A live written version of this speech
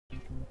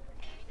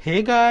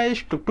Hey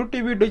guys, टुक टुक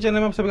TV video channel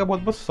में आप सभी का बहुत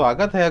बहुत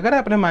स्वागत है। अगर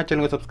आपने हमारे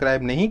चैनल को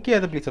सब्सक्राइब नहीं किया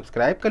तो प्लीज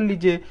सब्सक्राइब कर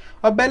लीजिए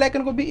और बेल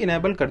आइकन को भी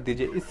इनेबल कर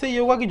दीजिए। इससे ये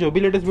होगा कि जो भी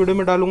लेटेस्ट वीडियो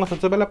में डालूंगा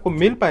सबसे पहले आपको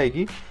मिल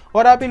पाएगी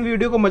और आप इन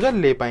वीडियो को मजा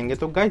ले पाएंगे।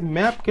 तो गाइस,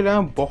 मैं आपके लिए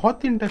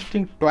बहुत ही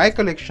इंटरेस्टिंग टॉय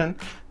कलेक्शन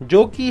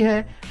जो कि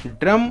है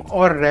ड्रम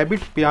और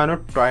रैबिट पियानो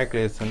टॉय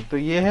कलेक्शन। तो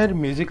ये है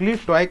म्यूजिकली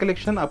टॉय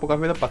कलेक्शन, आपको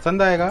काफी ज्यादा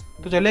पसंद आएगा।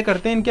 तो चलिए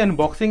करते हैं इनकी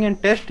अनबॉक्सिंग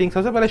एंड टेस्टिंग।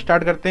 सबसे पहले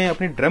स्टार्ट करते हैं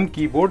अपनी ड्रम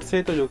कीबोर्ड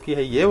से, तो जो कि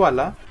है ये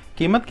वाला।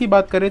 कीमत की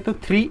बात करें तो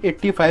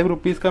 385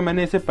 रुपीज़ का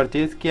मैंने इसे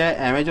परचेज़ किया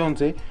है अमेजोन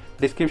से।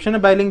 डिस्क्रिप्शन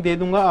में बाय लिंक दे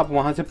दूंगा, आप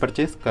वहां से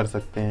परचेज़ कर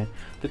सकते हैं।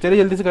 तो चलिए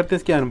जल्दी से करते हैं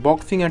इसकी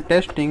अनबॉक्सिंग एंड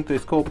टेस्टिंग। तो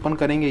इसको ओपन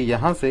करेंगे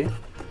यहाँ से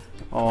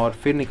और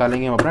फिर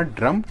निकालेंगे हम अपना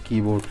ड्रम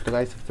कीबोर्ड। तो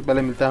गाइस, सबसे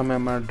पहले मिलता है हमें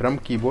हमारा ड्रम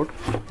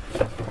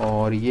कीबोर्ड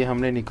और ये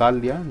हमने निकाल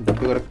लिया।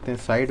 डब्बे को रखते हैं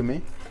साइड में।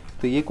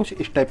 तो ये कुछ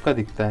इस टाइप का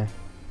दिखता है,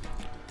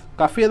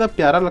 काफ़ी ज़्यादा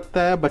प्यारा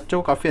लगता है,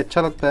 बच्चों को काफ़ी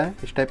अच्छा लगता है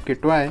इस टाइप के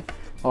टॉय।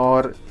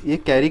 और ये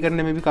कैरी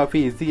करने में भी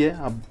काफ़ी इजी है,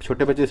 आप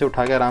छोटे बच्चे से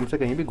उठा के आराम से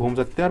कहीं भी घूम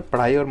सकते हैं और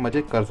पढ़ाई और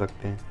मज़े कर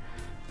सकते हैं।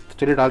 तो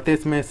चलिए डालते हैं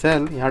इसमें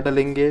सेल। यहाँ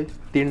डालेंगे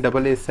 3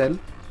 AA सेल।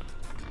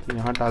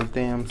 यहाँ डालते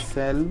हैं हम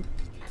सेल।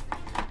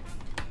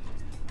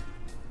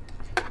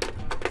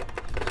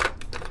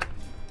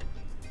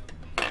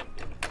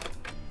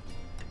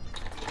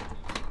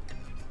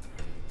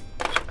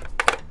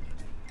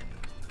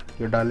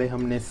 ये डाले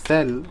हमने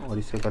सेल और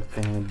इसे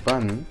करते हैं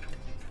बंद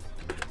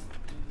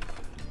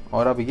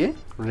और अब ये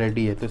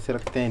रेडी है। तो इसे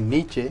रखते हैं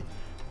नीचे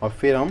और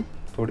फिर हम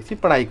थोड़ी सी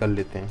पढ़ाई कर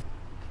लेते हैं।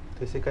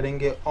 तो इसे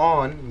करेंगे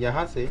ऑन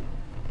यहाँ से।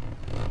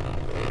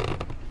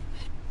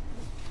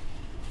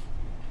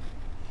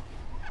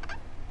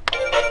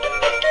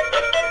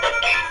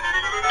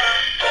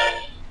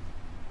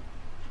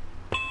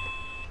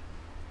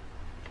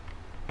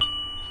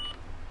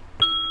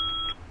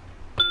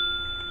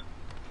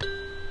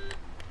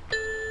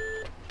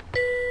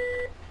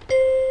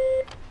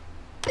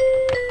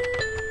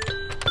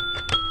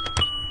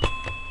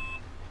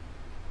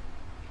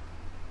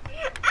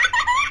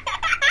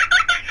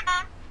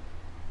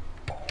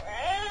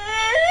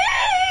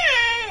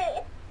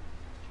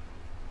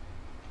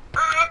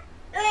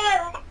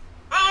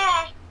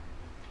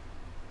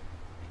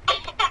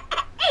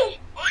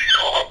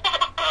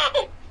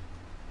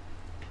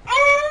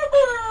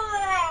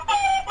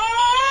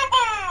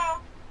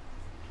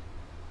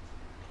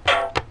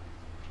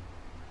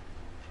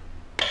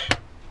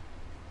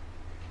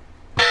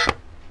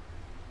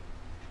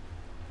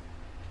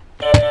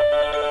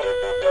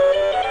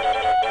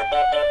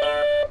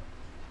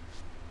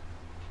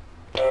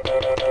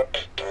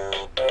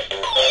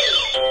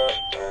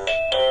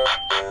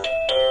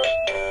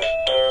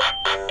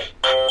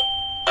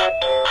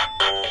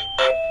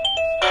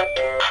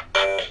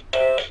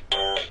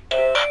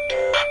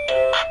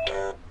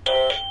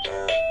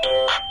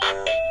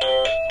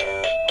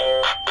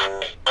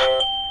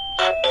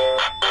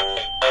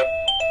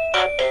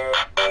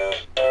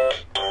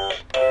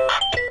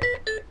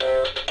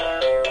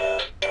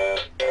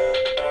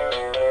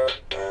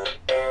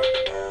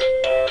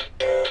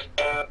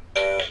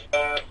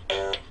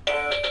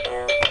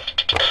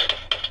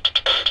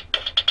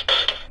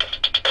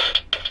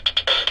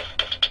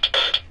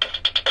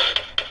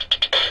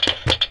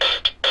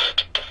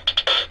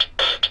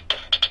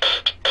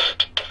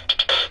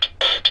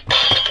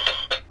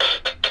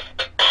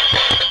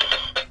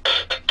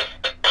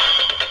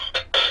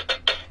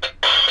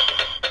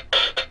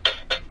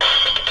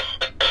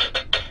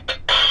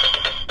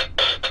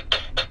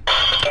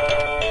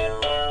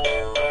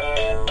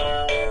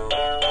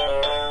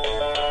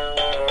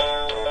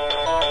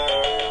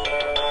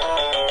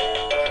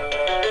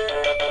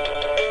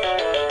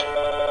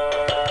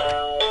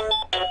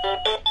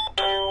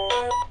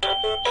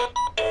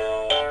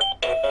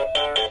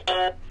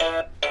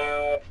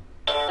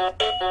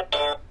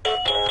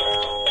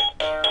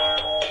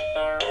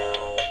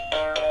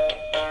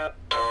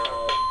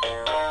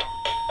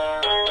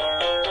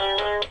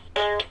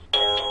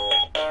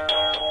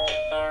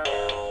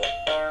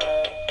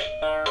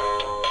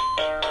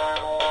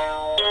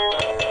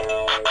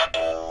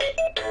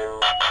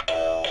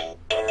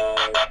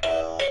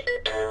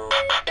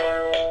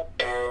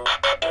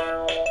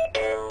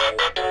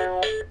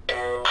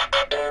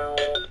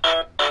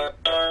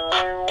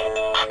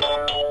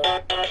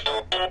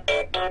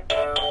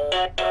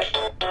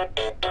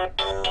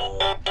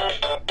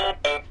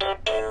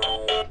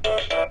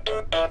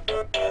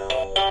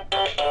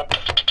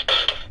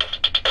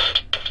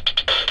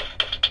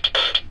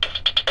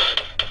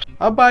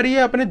 अब बारी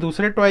है अपने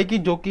दूसरे टॉय की,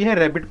 जो कि है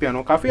रैबिट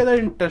पियानो। काफी ज्यादा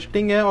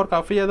इंटरेस्टिंग है और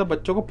काफी ज्यादा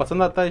बच्चों को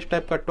पसंद आता है इस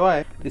टाइप का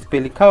टॉय। इस पे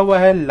लिखा हुआ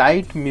है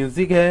लाइट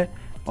म्यूजिक है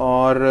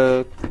और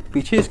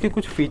पीछे इसके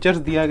कुछ फीचर्स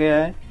दिया गया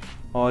है।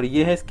 और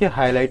ये है इसके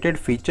हाईलाइटेड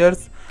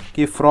फीचर्स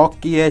कि फ्रॉक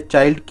की है,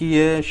 चाइल्ड की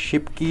है,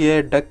 शिप की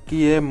है, डक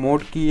की है,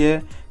 मोड की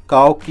है,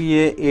 काउ की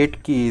है, 8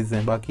 कीज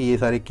हैं। बाकी ये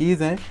सारे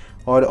कीज हैं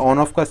और ऑन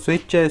ऑफ का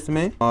स्विच है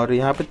इसमें। और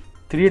यहाँ पे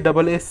 3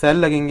 AA सेल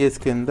लगेंगे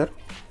इसके अंदर।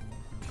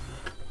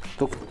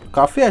 तो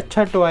काफ़ी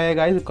अच्छा टॉय है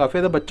गाइस, काफ़ी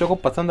ज़्यादा बच्चों को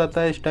पसंद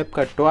आता है इस टाइप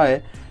का टॉय।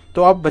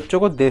 तो आप बच्चों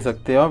को दे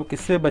सकते हो, और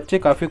इससे बच्चे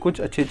काफ़ी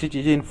कुछ अच्छी अच्छी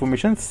चीज़ें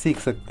इन्फॉर्मेशन सीख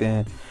सकते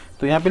हैं।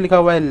 तो यहाँ पे लिखा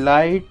हुआ है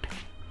light,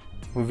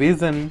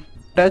 vision,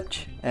 touch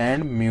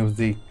and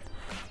music.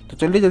 तो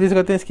चलिए जल्दी से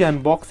करते हैं इसकी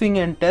अनबॉक्सिंग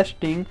एंड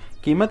टेस्टिंग।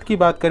 कीमत की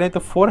बात करें तो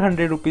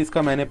 400 रुपीज़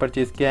का मैंने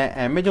परचेज़ किया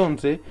है अमेजोन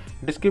से।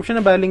 डिस्क्रिप्शन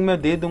में बाय लिंक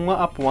में दे दूंगा,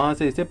 आप वहां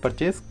से इसे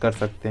परचेज़ कर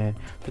सकते हैं।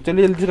 तो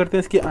चलिए जल्दी से करते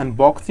हैं इसकी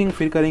अनबॉक्सिंग,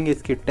 फिर करेंगे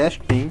इसकी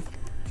टेस्टिंग।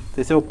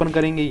 तो इसे ओपन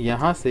करेंगे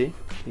यहाँ से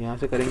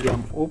करेंगे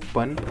हम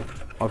ओपन,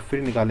 और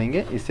फिर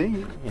निकालेंगे इसे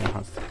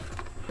यहाँ से।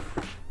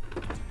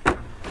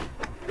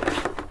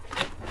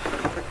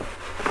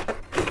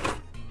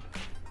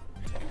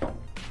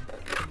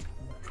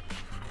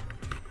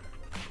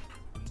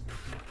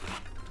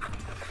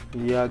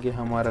 ये आ गया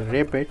हमारा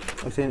रैपेट।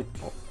 इसे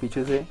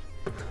पीछे से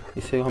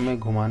इसे हमें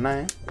घुमाना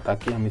है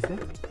ताकि हम इसे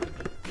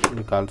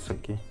निकाल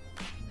सकें।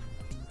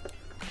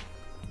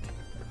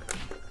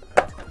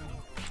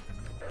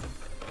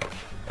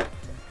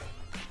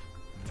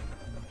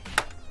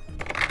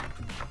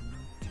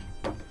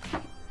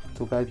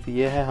 तो गाइस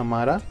ये है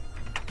हमारा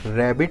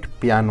रैबिट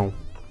पियानो।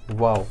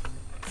 वाओ,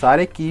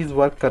 सारे कीज़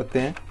वर्क करते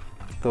हैं।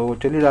 तो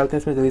चलिए डालते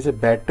हैं इसमें जल्दी से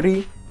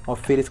बैटरी, और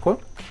फिर इसको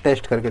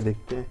टेस्ट करके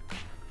देखते हैं।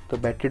 तो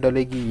बैटरी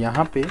डलेगी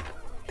यहाँ पे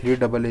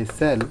 3AA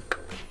सेल।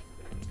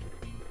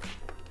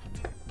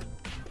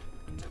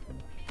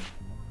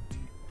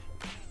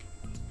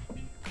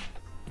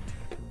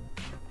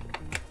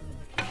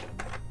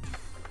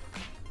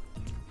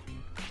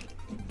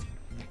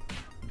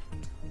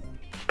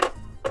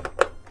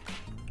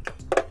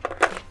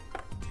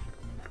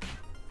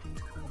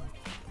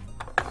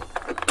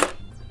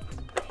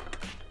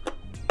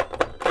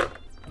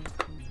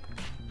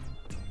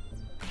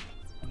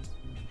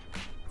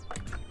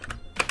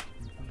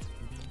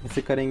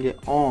 इसे करेंगे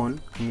ऑन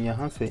हम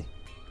यहाँ से।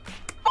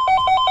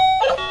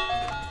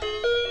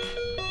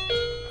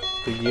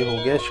 तो ये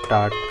हो गया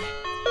स्टार्ट।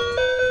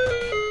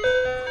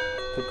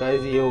 तो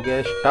गाइस ये हो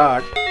गया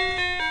स्टार्ट।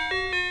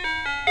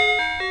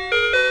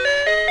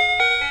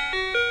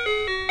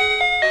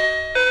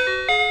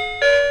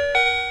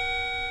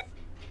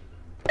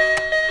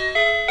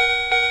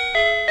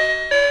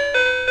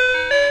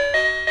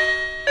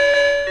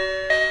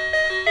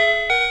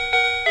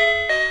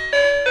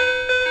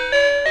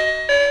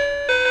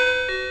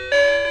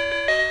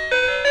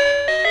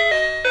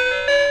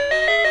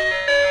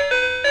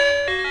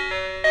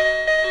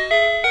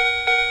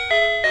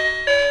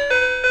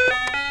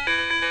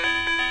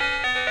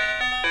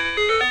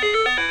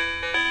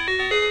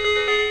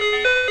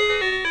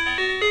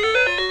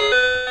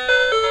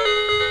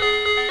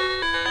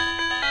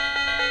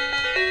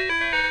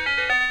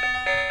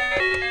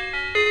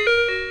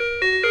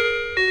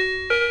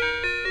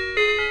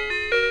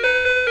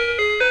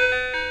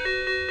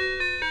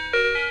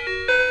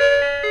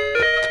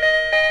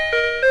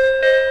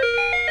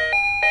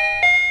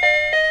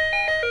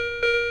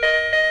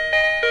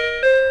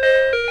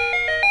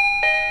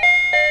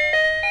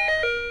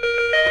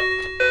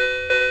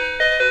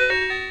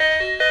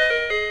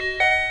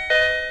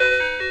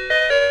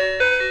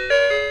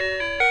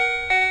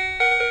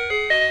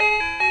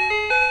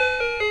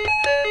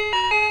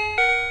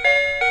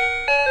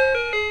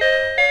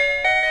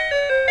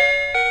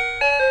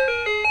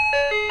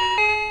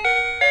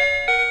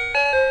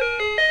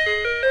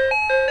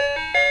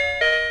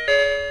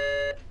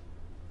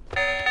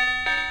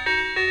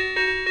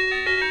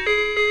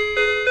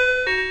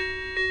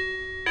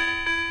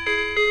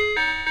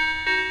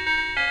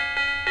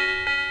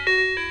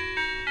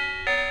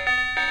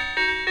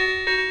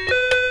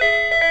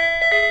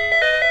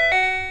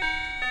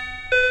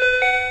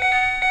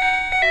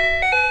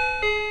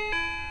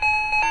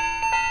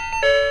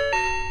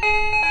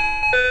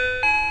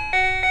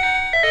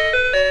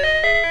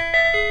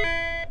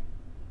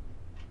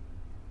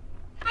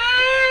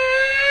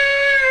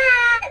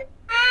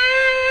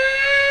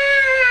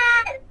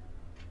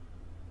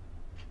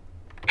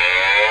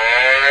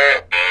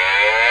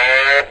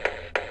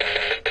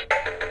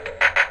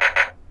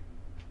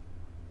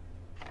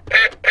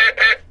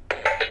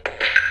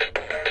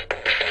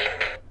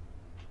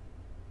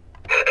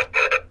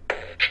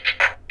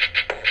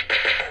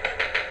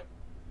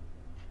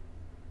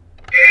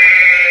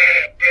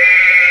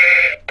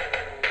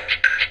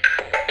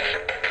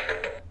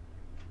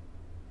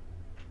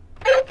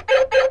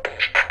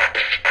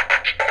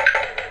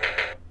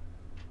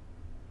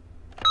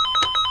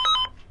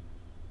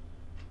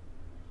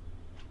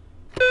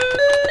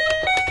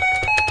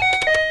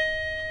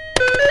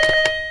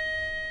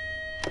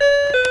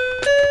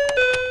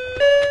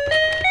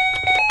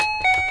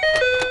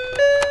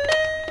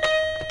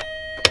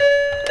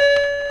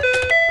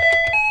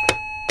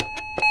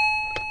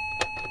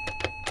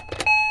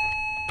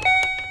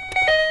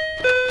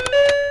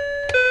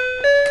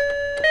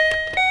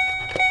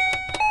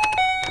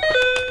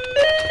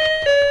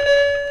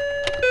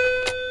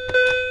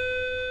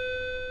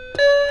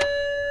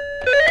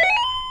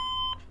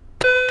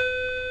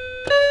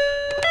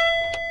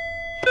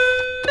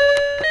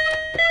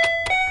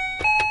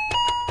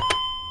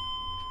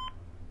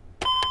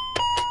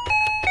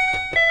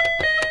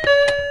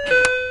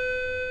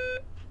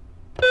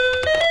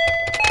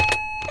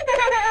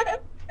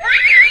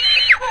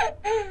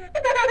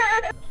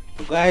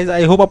 गाइस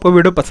आई होप आपको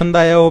वीडियो पसंद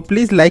आया हो।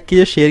 प्लीज़ लाइक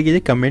कीजिए, शेयर कीजिए,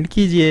 कमेंट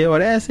कीजिए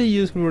और ऐसे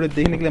यूज़फुल वीडियो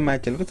देखने के लिए हमारे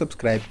चैनल को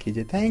सब्सक्राइब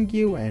कीजिए। Thank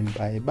you and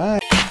bye bye.